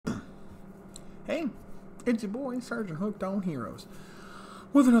Hey, it's your boy, Sergeant Hooked on Heroes,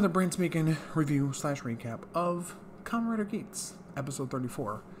 with another brain-speaking review slash recap of Kamen Rider Geats, episode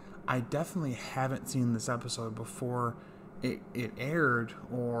 34. I definitely haven't seen this episode before it aired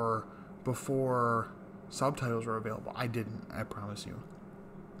or before subtitles were available. I didn't, I promise you.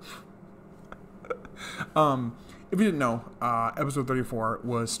 If you didn't know, episode 34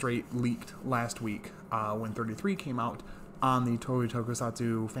 was straight leaked last week when 33 came out on the Toei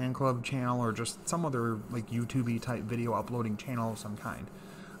Tokusatsu fan club channel or just some other like YouTube-y type video uploading channel of some kind.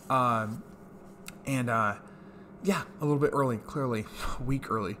 Yeah, a little bit early, clearly, a week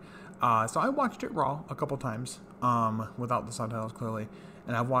early. So I watched it raw a couple times without the subtitles, clearly,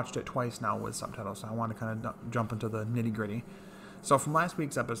 and I've watched it twice now with subtitles, so I want to kind of jump into the nitty-gritty. So from last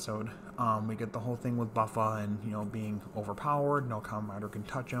week's episode, we get the whole thing with Buffa and, being overpowered, no Kamen Rider can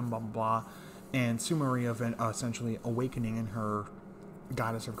touch him, blah, blah, blah, and Sumari essentially awakening in her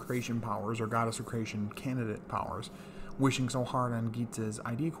Goddess of Creation powers, or Goddess of Creation candidate powers, wishing so hard on Geats'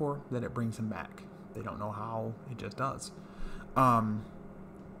 ID core that it brings him back. They don't know how, it just does. And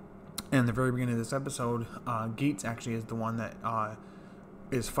the very beginning of this episode, Geats actually is the one that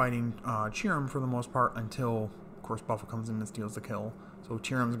is fighting Chiram for the most part until, of course, Buffa comes in and steals the kill. So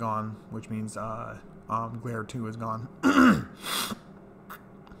Chiram's gone, which means Glare 2 is gone.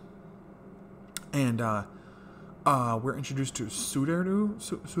 And we're introduced to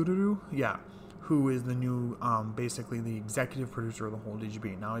Sudaru, yeah, who is the new, basically the executive producer of the whole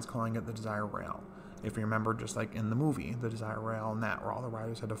DGB. Now he's calling it the Desire Rail. If you remember, just like in the movie, the Desire Rail and that, where all the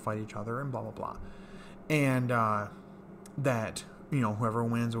riders had to fight each other and blah, blah, blah. And that, whoever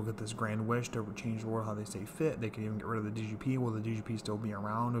wins will get this grand wish to change the world how they stay fit. They can even get rid of the DGP. Will the DGP still be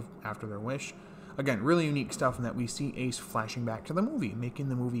around after their wish? Again, really unique stuff in that we see Ace flashing back to the movie, making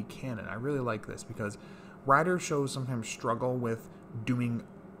the movie canon. I really like this because Rider shows sometimes struggle with doing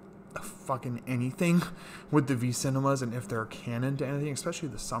fucking anything with the V cinemas and if they're canon to anything, especially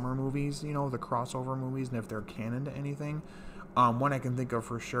the summer movies, the crossover movies, and if they're canon to anything. One I can think of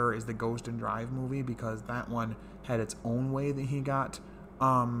for sure is the Ghost and Drive movie, because that one had its own way that he got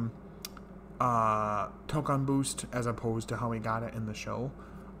Token boost as opposed to how he got it in the show.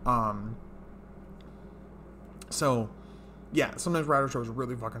 So, yeah, sometimes rider shows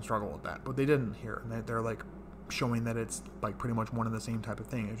really fucking struggle with that, but they didn't here. And they're like showing that it's like pretty much one and the same type of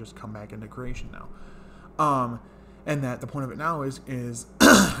thing. It's just come back into creation now. And that the point of it now is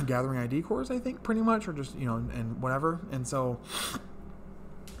gathering ID cores, I think, pretty much, or just, and whatever. And so,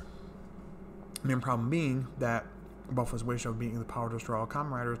 the main problem being that Buffa's wish of being the power to destroy all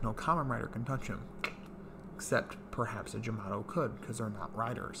Kamen Riders, no Kamen Rider can touch him. Except perhaps a Jamato could, because they're not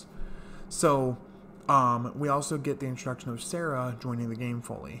riders. So, we also get the introduction of Sarah joining the game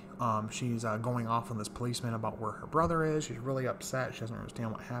fully. She's going off on this policeman about where her brother is. She's really upset. She doesn't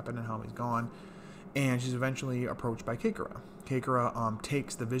understand what happened and how he's gone. And she's eventually approached by Keikura. Keikura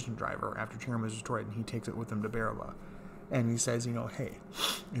takes the Vision Driver after Chiram is destroyed, and he takes it with him to Baraba. And he says, hey,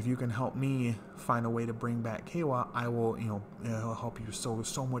 if you can help me find a way to bring back Keiwa, I will, it'll help you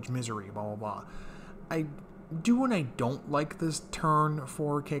so much misery, blah, blah, blah. I do and I don't like this turn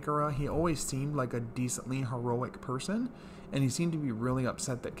for Keikura. He always seemed like a decently heroic person, and he seemed to be really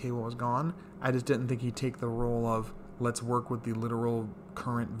upset that Keiwa was gone. I just didn't think he'd take the role of, let's work with the literal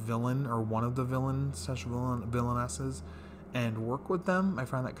current villain, or one of the villainesses, and work with them. I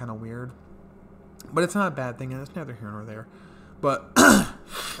find that kind of weird. But it's not a bad thing, and it's neither here nor there. But,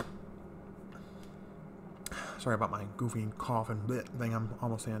 sorry about my goofy cough and bleh thing, I'm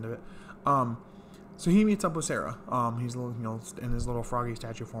almost the end of it. So he meets up with Sarah. He's in his little froggy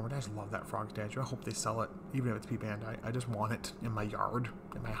statue form. I just love that frog statue. I hope they sell it, even if it's P Bandai. I just want it in my yard,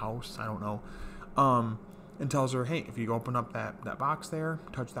 in my house. I don't know. And tells her, hey, if you open up that box there,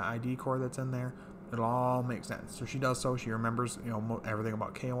 touch that ID core that's in there, it'll all make sense. So she does so. She remembers, everything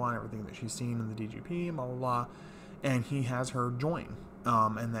about K1, everything that she's seen in the DGP, blah, blah, blah. And he has her join,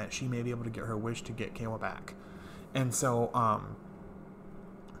 and that she may be able to get her wish to get Keiwa back. And so,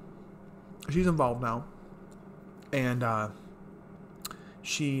 she's involved now, and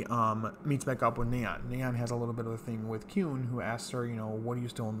she meets back up with Neon. Neon has a little bit of a thing with Kyun, who asks her, what are you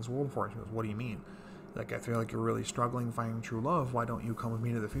still in this world for? She goes, what do you mean? Like, I feel like you're really struggling finding true love. Why don't you come with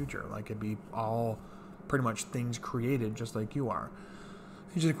me to the future? Like, it'd be all pretty much things created just like you are.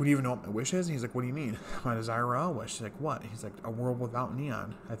 He's like, what do you even know what my wish is? And he's like, what do you mean? My desire wish. She's like, what? He's like, a world without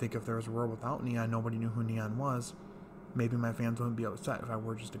Neon. I think if there was a world without Neon, nobody knew who Neon was. Maybe my fans wouldn't be upset if I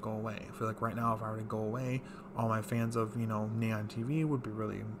were just to go away. I feel like right now, if I were to go away, all my fans of, Neon TV would be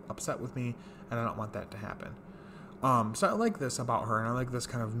really upset with me, and I don't want that to happen. So I like this about her, and I like this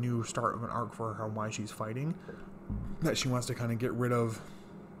kind of new start of an arc for her, why she's fighting. That she wants to kind of get rid of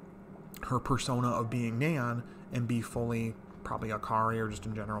her persona of being Neon and be fully probably Akari or just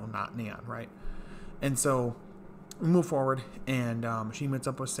in general not Neon, right? And so we move forward, and she meets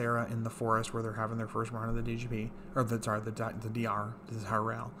up with Sarah in the forest where they're having their first round of the DGP, or the DR. This is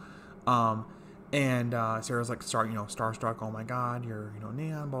Harrell. And Sarah's like, starstruck. Oh my God, you're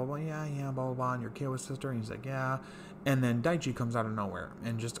Neon, blah blah, yeah, blah blah blah, and your Keiwa's sister. And he's like, yeah. And then Daichi comes out of nowhere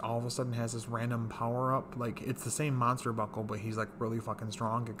and just all of a sudden has this random power up. Like, it's the same monster buckle, but he's like really fucking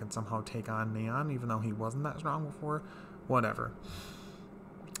strong and can somehow take on Neon, even though he wasn't that strong before. Whatever.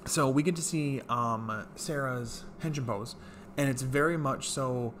 So we get to see Sarah's henshin pose, and it's very much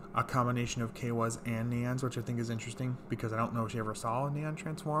so a combination of Keiwa's and Neon's, which I think is interesting because I don't know if she ever saw Neon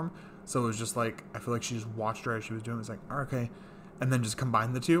transform. So it was just like, I feel like she just watched her as she was doing it. It's like, okay. And then just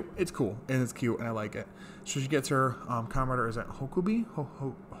combine the two. It's cool, and it's cute, and I like it. So she gets her Kamen Rider, is it Hokubi?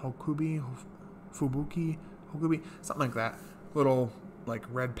 Hokubi? Fubuki? Hokubi? Something like that. Little, like,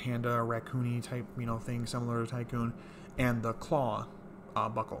 red panda, raccoony type, thing, similar to Tycoon. And the claw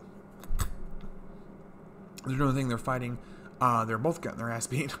buckle. They're doing the thing, they're fighting. They're both getting their ass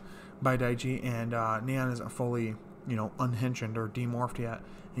beat by Daichi, and Neon isn't fully, unhenshined or demorphed yet.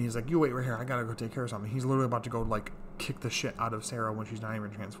 And he's like, you wait right here, I gotta go take care of something. He's literally about to go, like, kick the shit out of Sarah when she's not even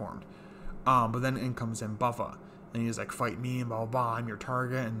transformed. But then in comes in Buffa, and he's like, fight me, and blah, blah, blah, I'm your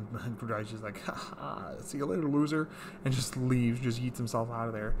target. And Daichi's like, ha, see you later, loser. And just leaves, just eats himself out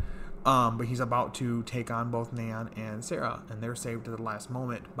of there. But he's about to take on both Neon and Sarah, and they're saved at the last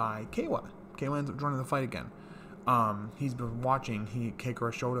moment by Keiwa. Keiwa ends up joining the fight again. He's been watching,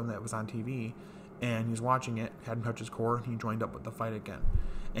 Keikura showed him that it was on TV, and he's watching it, hadn't touched his core, and he joined up with the fight again.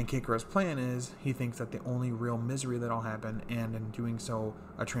 And Keikura's plan is, he thinks that the only real misery that'll happen, and in doing so,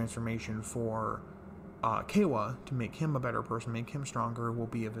 a transformation for Keiwa to make him a better person, make him stronger, will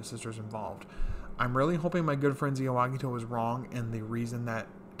be if his sister's involved. I'm really hoping my good friend Ziyawagito is wrong, and the reason that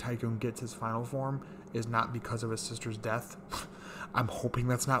Tycoon gets his final form is not because of his sister's death. I'm hoping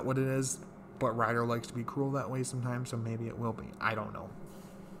that's not what it is, but Ryder likes to be cruel that way sometimes, so maybe it will be. I don't know.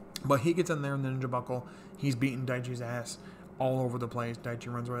 But he gets in there in the ninja buckle. He's beating Daichi's ass all over the place.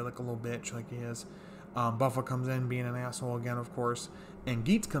 Daichi runs away like a little bitch, like he is. Buffa comes in being an asshole again, of course. And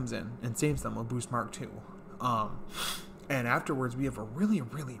Geats comes in and saves them with Boost Mark II. And afterwards, we have a really,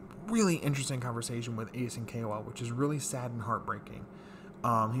 really, really interesting conversation with Ace and Keiwa, which is really sad and heartbreaking.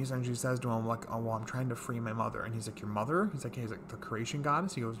 He essentially says to him, like, oh, well, I'm trying to free my mother. And he's like, your mother? He's like, the creation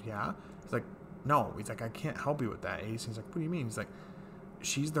goddess? He goes, yeah. He's like, no. He's like, I can't help you with that, Ace. He's like, what do you mean? He's like,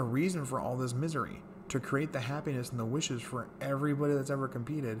 she's the reason for all this misery. To create the happiness and the wishes for everybody that's ever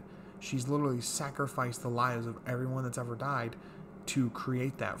competed, she's literally sacrificed the lives of everyone that's ever died to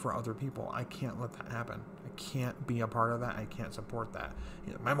create that for other people. I can't let that happen. I can't be a part of that. I can't support that.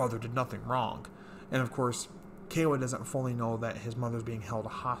 My mother did nothing wrong. And of course, Keiwa doesn't fully know that his mother's being held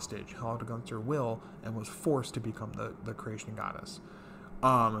hostage, held against her will, and was forced to become the creation goddess.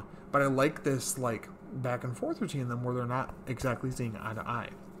 But I like this, like, back and forth between them where they're not exactly seeing eye to eye.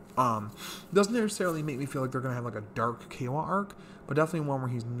 Doesn't necessarily make me feel like they're going to have like a dark Keiwa arc, but definitely one where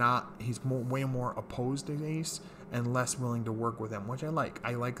he's way more opposed to Ace and less willing to work with him, which I like.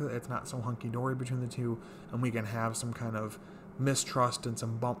 I like that it's not so hunky-dory between the two, and we can have some kind of mistrust and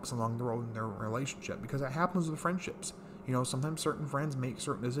some bumps along the road in their relationship, because it happens with friendships. Sometimes certain friends make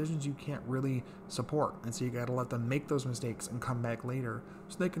certain decisions you can't really support, and so you got to let them make those mistakes and come back later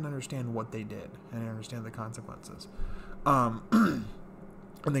so they can understand what they did and understand the consequences.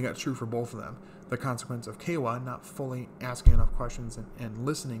 I think that's true for both of them. The consequence of Keiwa not fully asking enough questions and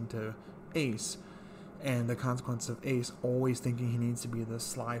listening to Ace, and the consequence of Ace always thinking he needs to be the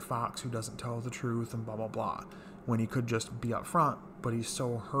sly fox who doesn't tell the truth and blah blah blah, when he could just be upfront, but he's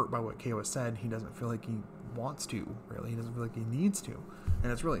so hurt by what Keiwa said, he doesn't feel like he wants to, really. He doesn't feel like he needs to,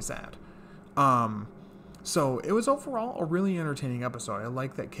 and it's really sad. So it was overall a really entertaining episode. I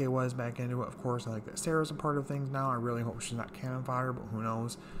like that Keiwa is back into it, of course. I like that Sarah's a part of things now. I really hope she's not cannon fodder, but who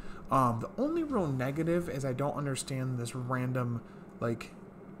knows. The only real negative is I don't understand this random, like,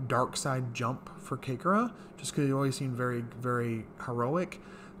 dark side jump for Keikura, just because he always seemed very, very heroic.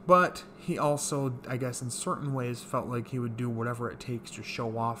 But he also, I guess, in certain ways felt like he would do whatever it takes to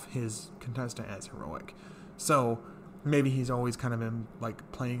show off his contestant as heroic. So maybe he's always kind of been,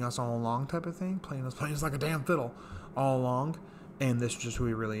 like, playing us all along type of thing. Playing us like a damn fiddle all along. And this is just who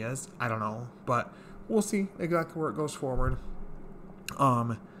he really is. I don't know. But we'll see exactly where it goes forward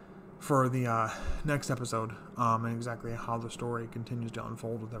for the next episode. And exactly how the story continues to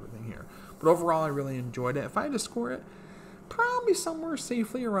unfold with everything here. But overall, I really enjoyed it. If I had to score it, probably somewhere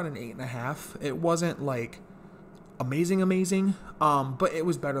safely around an 8.5. It wasn't, like, amazing, but it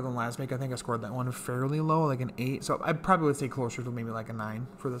was better than last week. I think I scored that one fairly low, like an 8, so I probably would say closer to maybe like a 9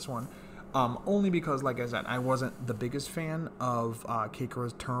 for this one. Only because, like I said, I wasn't the biggest fan of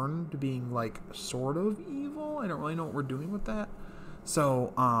Keiko's turn to being like sort of evil. I don't really know what we're doing with that.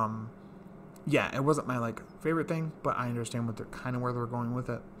 So, yeah, it wasn't my like favorite thing, but I understand what they're kind of where they're going with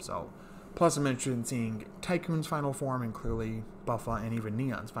it. So, plus I'm interested in seeing Tycoon's final form and clearly Buffa and even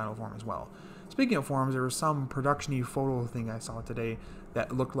Neon's final form as well. Speaking of forms, there was some production-y photo thing I saw today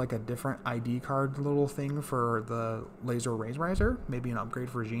that looked like a different ID card little thing for the Laser Raise Riser. Maybe an upgrade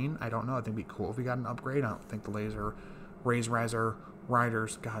for Jean. I don't know. I think it'd be cool if we got an upgrade. I don't think the Laser Raise Riser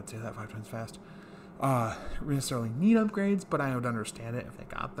Riders, God, say that 5 times fast, necessarily need upgrades, but I would understand it if they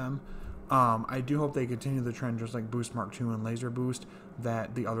got them. I do hope they continue the trend, just like Boost Mark II and Laser Boost,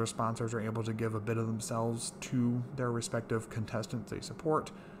 that the other sponsors are able to give a bit of themselves to their respective contestants they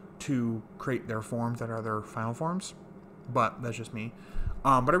support to create their forms that are their final forms. But that's just me.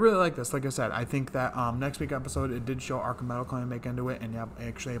 But I really like this. Like I said, I think that next week episode, it did show Archimedo coming back into it and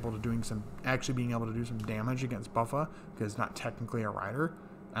actually being able to do some damage against Buffa, because it's not technically a rider.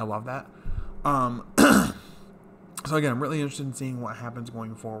 I love that. So again, I'm really interested in seeing what happens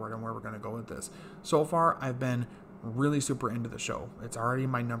going forward and where we're going to go with this. So far, I've been really super into the show. It's already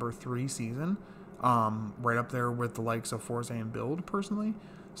my number 3 season, right up there with the likes of Forza and Build, personally.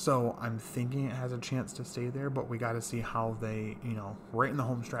 So I'm thinking it has a chance to stay there, but we got to see how they, right in the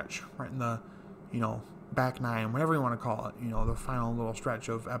home stretch, right in the, back 9, whatever you want to call it, the final little stretch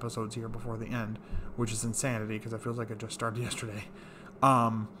of episodes here before the end, which is insanity because it feels like it just started yesterday.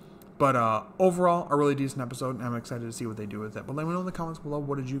 But overall, a really decent episode, and I'm excited to see what they do with it. But let me know in the comments below,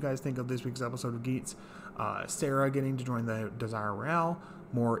 what did you guys think of this week's episode of Geats? Sarah getting to join the Desire Royale,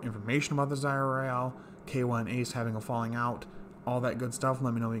 more information about the Desire Royale, Kayla and Ace having a falling out, all that good stuff.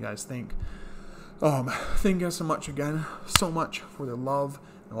 Let me know what you guys think. Thank you guys so much again, so much for the love,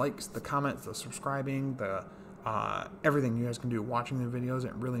 the likes, the comments, the subscribing, the everything you guys can do watching the videos.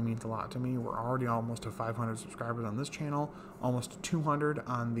 It really means a lot to me. We're already almost to 500 subscribers on this channel, almost to 200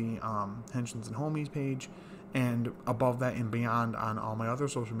 on the Henshins and Homies page, and above that and beyond on all my other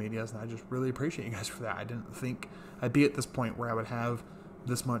social medias, and I just really appreciate you guys for that. I didn't think I'd be at this point where I would have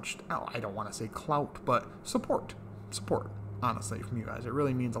this much, I don't want to say clout, but support, honestly, from you guys. It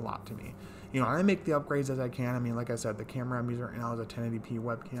really means a lot to me. I make the upgrades as I can. I mean, like I said, the camera I'm using right now is a 1080p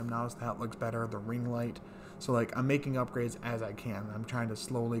webcam now, so that looks better, the ring light. So, like, I'm making upgrades as I can. I'm trying to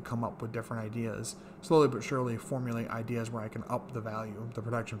slowly come up with different ideas, slowly but surely formulate ideas where I can up the value, the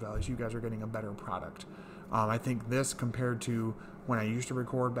production value, so you guys are getting a better product. I think this, compared to when I used to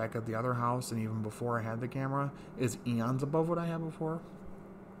record back at the other house and even before I had the camera, is eons above what I had before.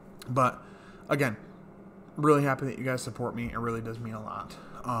 But, again, really happy that you guys support me. It really does mean a lot.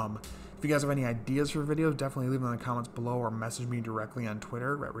 If you guys have any ideas for videos, definitely leave them in the comments below or message me directly on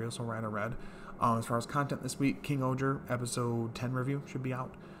Twitter at RealSoulRiderRed. As far as content this week, King Oger episode 10 review should be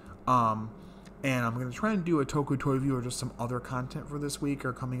out. And I'm going to try and do a Toku Toy review or just some other content for this week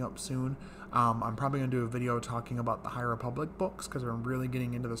or coming up soon. I'm probably going to do a video talking about the High Republic books because I'm really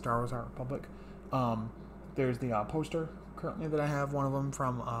getting into the Star Wars High Republic. There's the poster currently that I have, one of them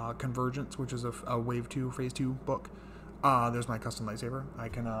from Convergence, which is a Wave 2, Phase 2 book. There's my custom lightsaber. I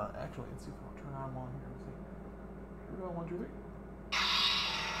can actually, let's see if I'll turn on one here. Let's see. Here we go, 1, 2, 3.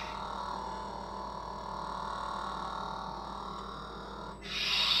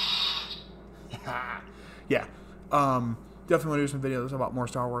 Yeah, definitely want to do some videos about more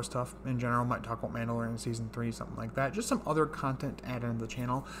Star Wars stuff in general. Might talk about Mandalorian Season 3, something like that. Just some other content added into the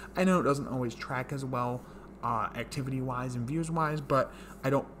channel. I know it doesn't always track as well activity-wise and views-wise, but I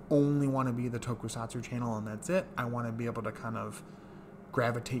don't only want to be the Tokusatsu channel and that's it. I want to be able to kind of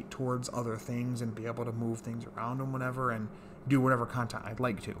gravitate towards other things and be able to move things around and whatever and do whatever content I'd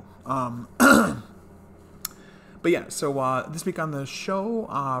like to. But yeah, so this week on the show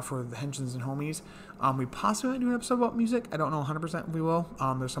for the Henshins and Homies, we possibly might do an episode about music. I don't know 100% if we will.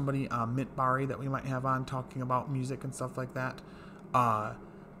 There's somebody, Mint Bari, that we might have on talking about music and stuff like that.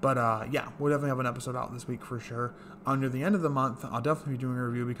 But yeah, we'll definitely have an episode out this week for sure. Under the end of the month, I'll definitely be doing a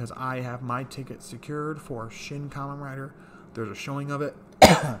review because I have my ticket secured for Shin Kamen Rider. There's a showing of it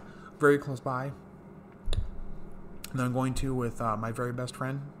very close by. And I'm going to with my very best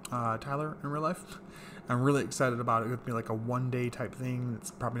friend, Tyler, in real life. I'm really excited about it. It's going to be like a one-day type thing.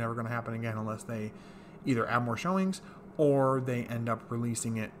 It's probably never going to happen again unless they either add more showings or they end up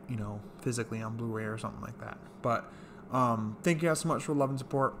releasing it, physically on Blu-ray or something like that. But thank you guys so much for love and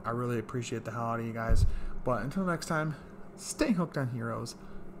support. I really appreciate the hell out of you guys. But until next time, stay hooked on heroes.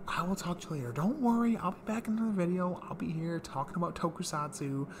 I will talk to you later. Don't worry, I'll be back in another video. I'll be here talking about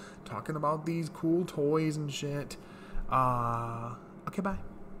tokusatsu, talking about these cool toys and shit. Okay, bye.